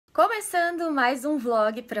Começando mais um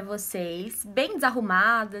vlog pra vocês, bem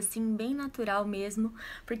desarrumado, assim, bem natural mesmo,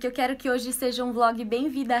 porque eu quero que hoje seja um vlog bem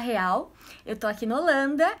vida real. Eu tô aqui na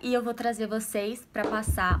Holanda e eu vou trazer vocês pra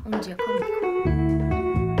passar um dia comigo.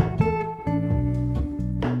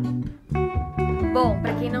 Bom,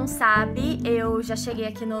 pra quem não sabe, eu já cheguei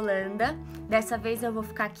aqui na Holanda. Dessa vez eu vou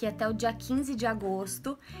ficar aqui até o dia 15 de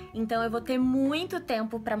agosto, então eu vou ter muito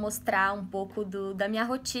tempo pra mostrar um pouco da minha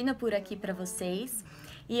rotina por aqui pra vocês.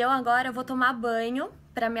 E eu agora vou tomar banho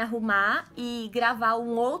pra me arrumar e gravar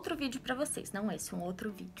um outro vídeo pra vocês, não esse, um outro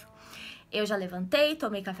vídeo. Eu já levantei,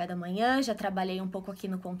 tomei café da manhã, já trabalhei um pouco aqui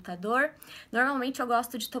no computador. Normalmente eu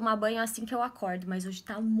gosto de tomar banho assim que eu acordo, mas hoje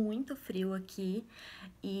tá muito frio aqui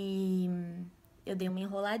e eu dei uma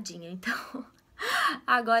enroladinha, então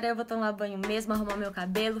agora eu vou tomar banho mesmo, arrumar meu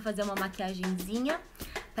cabelo, fazer uma maquiagenzinha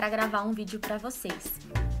pra gravar um vídeo pra vocês.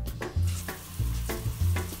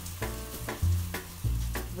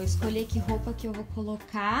 Vou escolher que roupa que eu vou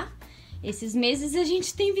colocar. Esses meses a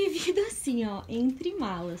gente tem vivido assim, ó, entre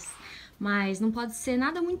malas. Mas não pode ser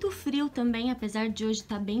nada muito frio também, apesar de hoje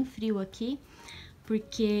estar bem frio aqui.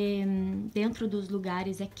 Porque dentro dos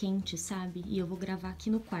lugares é quente, sabe? E eu vou gravar aqui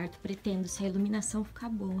no quarto, pretendo, se a iluminação ficar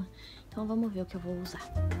boa. Então vamos ver o que eu vou usar.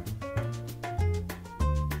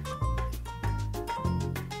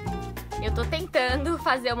 Eu tô tentando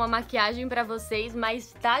fazer uma maquiagem pra vocês,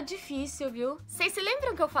 mas tá difícil, viu? Vocês se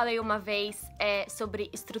lembram que eu falei uma vez sobre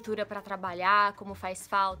estrutura pra trabalhar, como faz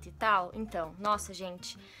falta e tal? Então, nossa,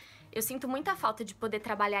 gente, eu sinto muita falta de poder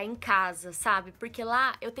trabalhar em casa, sabe? Porque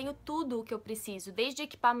lá eu tenho tudo o que eu preciso, desde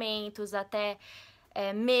equipamentos até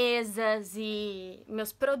mesas e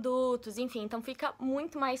meus produtos, enfim, então fica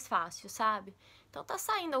muito mais fácil, sabe? Então tá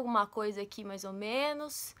saindo alguma coisa aqui mais ou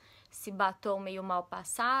menos, esse batom meio mal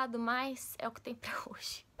passado, mas é o que tem pra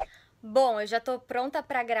hoje. Bom, eu já tô pronta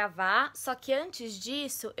pra gravar, só que antes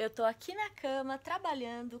disso eu tô aqui na cama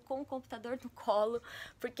trabalhando com o computador no colo,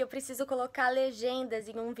 porque eu preciso colocar legendas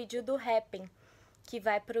em um vídeo do Happn, que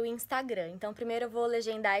vai pro Instagram. Então primeiro eu vou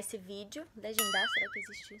legendar esse vídeo. Legendar? Será que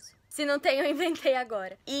existe isso? Se não tem, eu inventei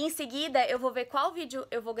agora. E em seguida eu vou ver qual vídeo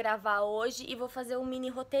eu vou gravar hoje e vou fazer um mini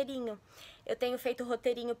roteirinho. Eu tenho feito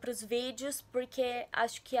roteirinho pros vídeos porque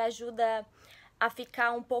acho que ajuda a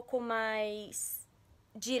ficar um pouco mais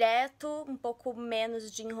direto, um pouco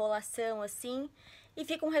menos de enrolação assim, e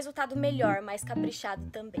fica um resultado melhor, mais caprichado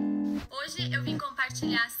também. Hoje eu vim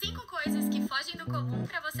compartilhar 5 coisas que fogem do comum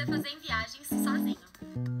para você fazer em viagens sozinho.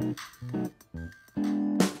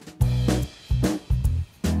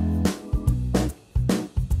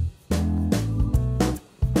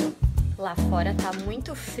 Lá fora tá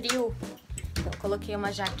muito frio, então eu coloquei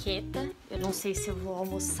uma jaqueta. Eu não sei se eu vou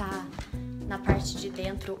almoçar na parte de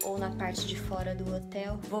dentro ou na parte de fora do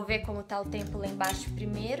hotel. Vou ver como tá o tempo lá embaixo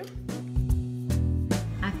primeiro.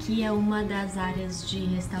 Aqui é uma das áreas de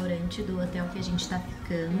restaurante do hotel que a gente tá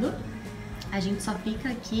ficando. A gente só fica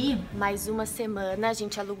aqui mais uma semana. A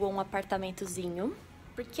gente alugou um apartamentozinho.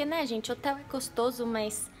 Porque, né, gente, hotel é gostoso,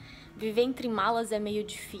 mas viver entre malas é meio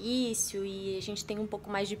difícil e a gente tem um pouco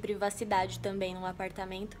mais de privacidade também no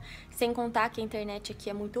apartamento. Sem contar que a internet aqui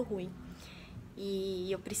é muito ruim.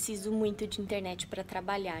 E eu preciso muito de internet para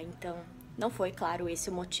trabalhar, então não foi, claro, esse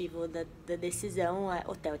o motivo da decisão.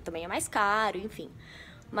 O hotel também é mais caro, enfim,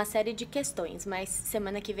 uma série de questões, mas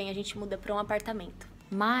semana que vem a gente muda para um apartamento.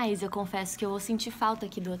 Mas eu confesso que eu vou sentir falta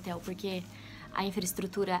aqui do hotel, porque a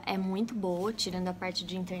infraestrutura é muito boa, tirando a parte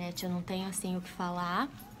de internet eu não tenho assim o que falar.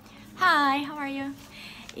 Hi, how are you?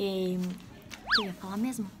 O que eu ia falar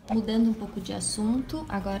mesmo? Mudando um pouco de assunto,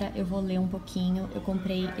 agora eu vou ler um pouquinho. Eu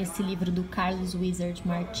comprei esse livro do Carlos Wizard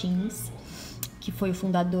Martins, que foi o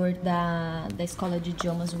fundador da escola de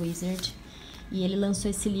idiomas Wizard. E ele lançou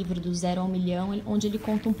esse livro do 0 ao 1 milhão, onde ele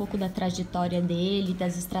conta um pouco da trajetória dele,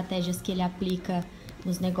 das estratégias que ele aplica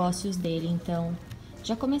nos negócios dele. Então,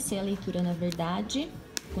 já comecei a leitura, na verdade.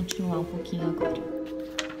 Vou continuar um pouquinho agora.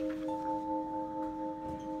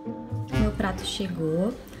 Meu prato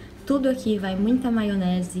chegou. Tudo aqui vai muita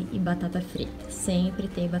maionese e batata frita. Sempre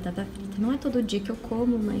tem batata frita. Não é todo dia que eu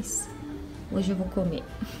como, mas hoje eu vou comer.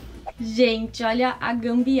 Gente, olha a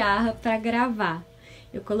gambiarra pra gravar.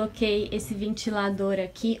 Eu coloquei esse ventilador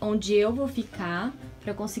aqui onde eu vou ficar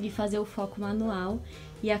pra conseguir fazer o foco manual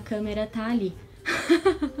e a câmera tá ali.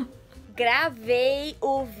 Gravei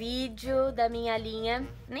o vídeo da minha linha.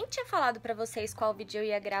 Nem tinha falado pra vocês qual vídeo eu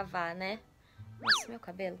ia gravar, né? Nossa, meu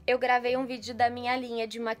cabelo. Eu gravei um vídeo da minha linha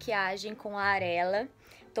de maquiagem com a Arela.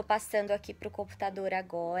 Tô passando aqui pro computador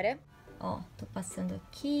agora. Ó, tô passando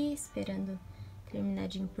aqui, esperando terminar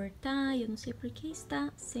de importar. E eu não sei por que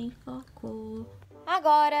está sem foco.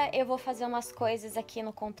 Agora eu vou fazer umas coisas aqui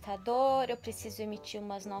no computador, eu preciso emitir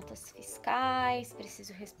umas notas fiscais,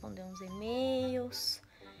 preciso responder uns e-mails.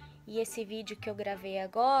 E esse vídeo que eu gravei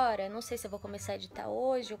agora, não sei se eu vou começar a editar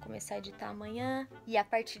hoje ou começar a editar amanhã. E a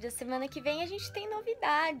partir da semana que vem a gente tem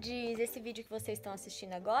novidades. Esse vídeo que vocês estão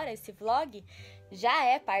assistindo agora, esse vlog, já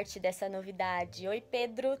é parte dessa novidade. Oi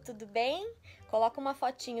Pedro, tudo bem? Coloca uma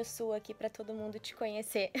fotinho sua aqui pra todo mundo te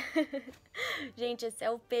conhecer. Gente, esse é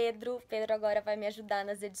o Pedro. O Pedro agora vai me ajudar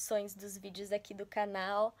nas edições dos vídeos aqui do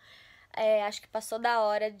canal. Acho que passou da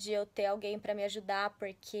hora de eu ter alguém pra me ajudar,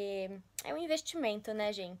 porque é um investimento,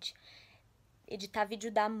 né, gente? Editar vídeo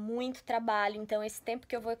dá muito trabalho, então esse tempo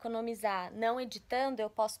que eu vou economizar não editando, eu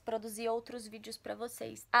posso produzir outros vídeos pra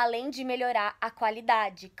vocês. Além de melhorar a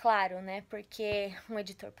qualidade, claro, né? Porque um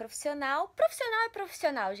editor profissional é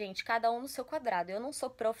profissional, gente, cada um no seu quadrado. Eu não sou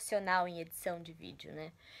profissional em edição de vídeo,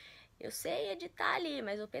 né? Eu sei editar ali,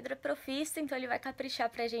 mas o Pedro é profissa, então ele vai caprichar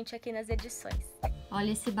pra gente aqui nas edições.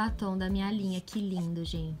 Olha esse batom da minha linha, que lindo,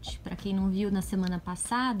 gente. Pra quem não viu, na semana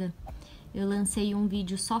passada, eu lancei um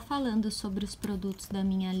vídeo só falando sobre os produtos da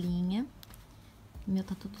minha linha. O meu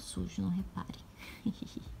tá todo sujo, não reparem.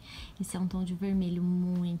 Esse é um tom de vermelho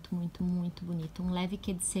muito, muito, muito bonito. Um leve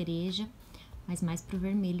quê de cereja, mas mais pro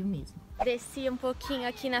vermelho mesmo. Desci um pouquinho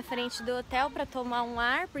aqui na frente do hotel pra tomar um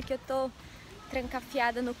ar, porque eu tô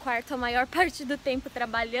trancafiada no quarto a maior parte do tempo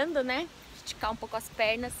trabalhando, né? Esticar um pouco as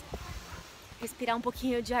pernas, respirar um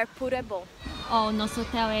pouquinho de ar puro é bom. Ó, o nosso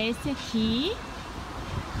hotel é esse aqui,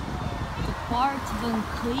 do Port Van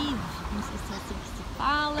Cleef, não sei se é assim que se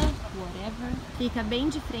fala, whatever. Fica bem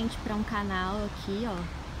de frente para um canal aqui,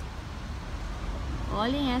 ó.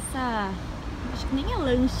 Olhem essa, acho que nem é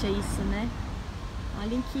lancha isso, né?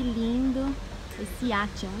 Olhem que lindo esse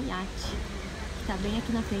iate, é um iate. Tá bem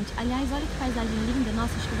aqui na frente. Aliás, olha que paisagem linda.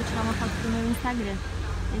 Nossa, acho que eu vou tirar uma foto pro meu Instagram.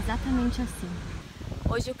 Exatamente assim.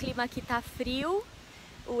 Hoje o clima aqui tá frio.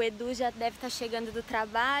 O Edu já deve estar chegando do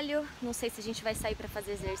trabalho. Não sei se a gente vai sair pra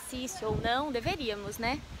fazer exercício ou não. Deveríamos,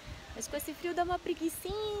 né? Mas com esse frio dá uma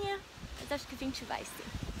preguicinha. Mas acho que a gente vai sim.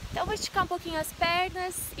 Então eu vou esticar um pouquinho as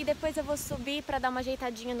pernas e depois eu vou subir pra dar uma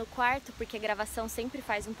ajeitadinha no quarto, porque a gravação sempre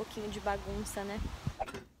faz um pouquinho de bagunça, né?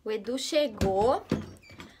 O Edu chegou.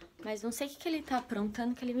 Mas não sei o que ele tá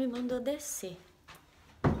aprontando, que ele me mandou descer.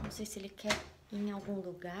 Não sei se ele quer ir em algum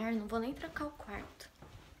lugar, não vou nem trancar o quarto.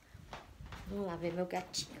 Vamos lá ver meu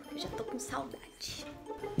gatinho, eu já tô com saudade.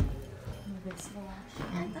 Vamos ver se eu acho.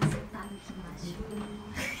 Tá sentado aqui embaixo.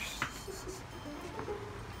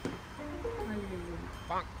 Olha ele.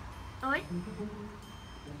 Oi?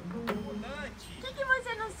 Por que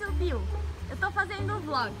você não subiu? Eu tô fazendo um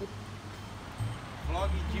vlog.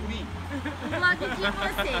 Vlog de mim. Vlog de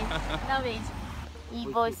você. Talvez. E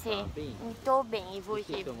você? Tô bem. E você?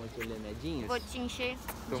 Você tomou seus remedinhos? Vou te encher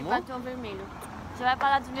de Tomou? batom vermelho. Você vai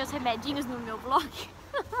falar dos meus remedinhos no meu vlog?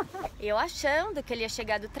 Eu achando que ele ia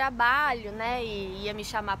chegar do trabalho, né? E ia me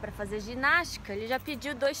chamar pra fazer ginástica. Ele já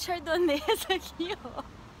pediu 2 chardonnays aqui, ó.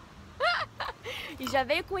 E já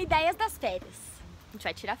veio com ideias das férias. A gente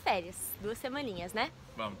vai tirar férias. 2 semaninhas, né?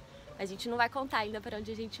 Vamos. A gente não vai contar ainda pra onde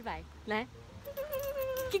a gente vai, né?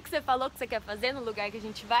 O que você falou que você quer fazer no lugar que a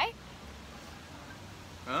gente vai?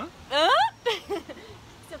 Hã? Hã? O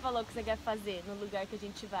que você falou que você quer fazer no lugar que a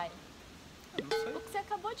gente vai? Eu não sei. O que você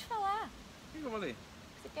acabou de falar. O que eu falei?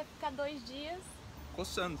 Você quer ficar 2 dias?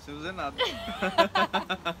 Coçando, sem fazer nada.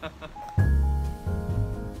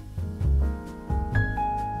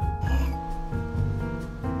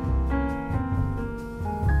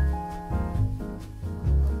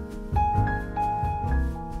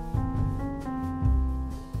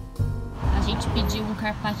 A gente pediu um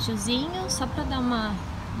carpacciozinho só pra dar uma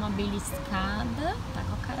beliscada. Tá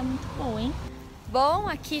com a cara muito boa, hein? Bom,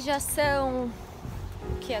 aqui já são...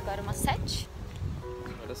 o que agora? Umas 7?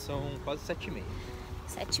 Agora são quase 7h30.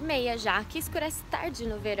 7h30 já. Aqui escurece tarde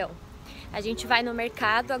no verão. A gente vai no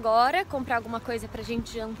mercado agora comprar alguma coisa pra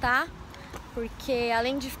gente jantar. Porque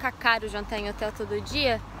além de ficar caro jantar em hotel todo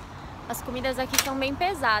dia, as comidas aqui são bem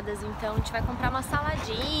pesadas. Então a gente vai comprar uma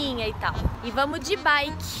saladinha e tal. E vamos de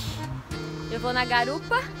bike. Eu vou na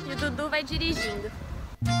garupa e o Dudu vai dirigindo.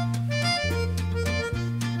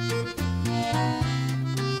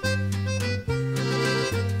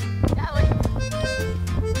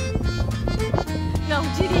 Não,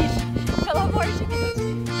 dirige. Pelo amor de Deus.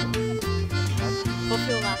 Vou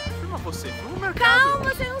filmar. Filma você, filma o mercado.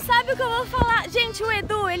 Calma, você não sabe o que eu vou falar. Gente, o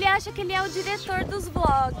Edu, ele acha que ele é o diretor dos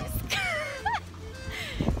vlogs.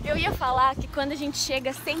 Eu ia falar que quando a gente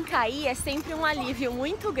chega sem cair é sempre um alívio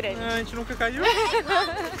muito grande. A gente nunca caiu.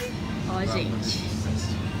 Ó, gente,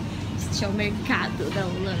 este é o mercado da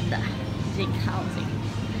Holanda, Jenkhausen.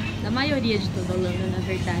 Da maioria de toda a Holanda, na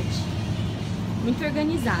verdade. Muito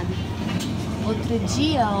organizado. Outro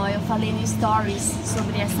dia, ó, eu falei no Stories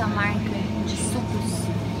sobre essa marca de sucos.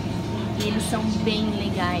 E eles são bem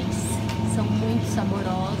legais. São muito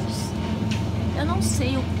saborosos. Eu não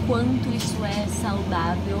sei o quanto isso é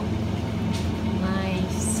saudável,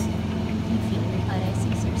 mas, enfim, me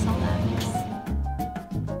parecem ser saudáveis.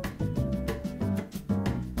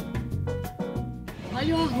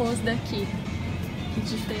 Olha o arroz daqui, que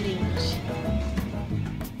diferente.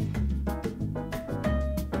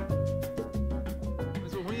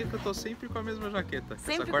 Mas o ruim é que eu tô sempre com a mesma jaqueta.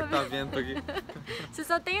 Sempre essa corta-vento aqui. Você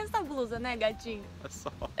só tem essa blusa, né, gatinho? É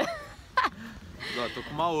só. Ó, tô com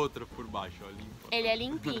uma outra por baixo, ó, limpa. Ele é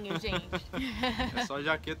limpinho, gente. É só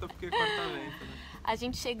jaqueta porque corta-vento, né? A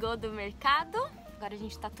gente chegou do mercado, agora a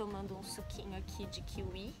gente tá tomando um suquinho aqui de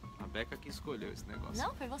kiwi. A Beca que escolheu esse negócio.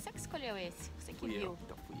 Não, foi você que escolheu esse, você que Fui viu. eu,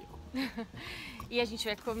 então fui eu. E a gente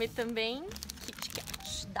vai comer também Kit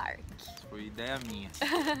Kat Dark. Foi ideia minha.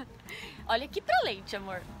 Olha aqui pra leite,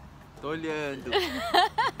 amor. Tô olhando.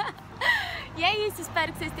 E é isso,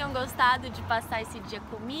 espero que vocês tenham gostado de passar esse dia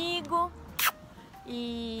comigo.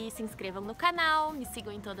 E se inscrevam no canal, me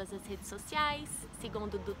sigam em todas as redes sociais. Sigam o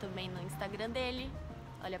Dudu também no Instagram dele.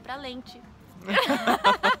 Olha pra lente.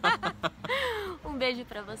 Um beijo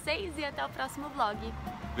pra vocês e até o próximo vlog.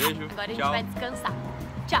 Beijo, Agora a gente tchau. vai descansar.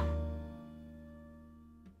 Tchau!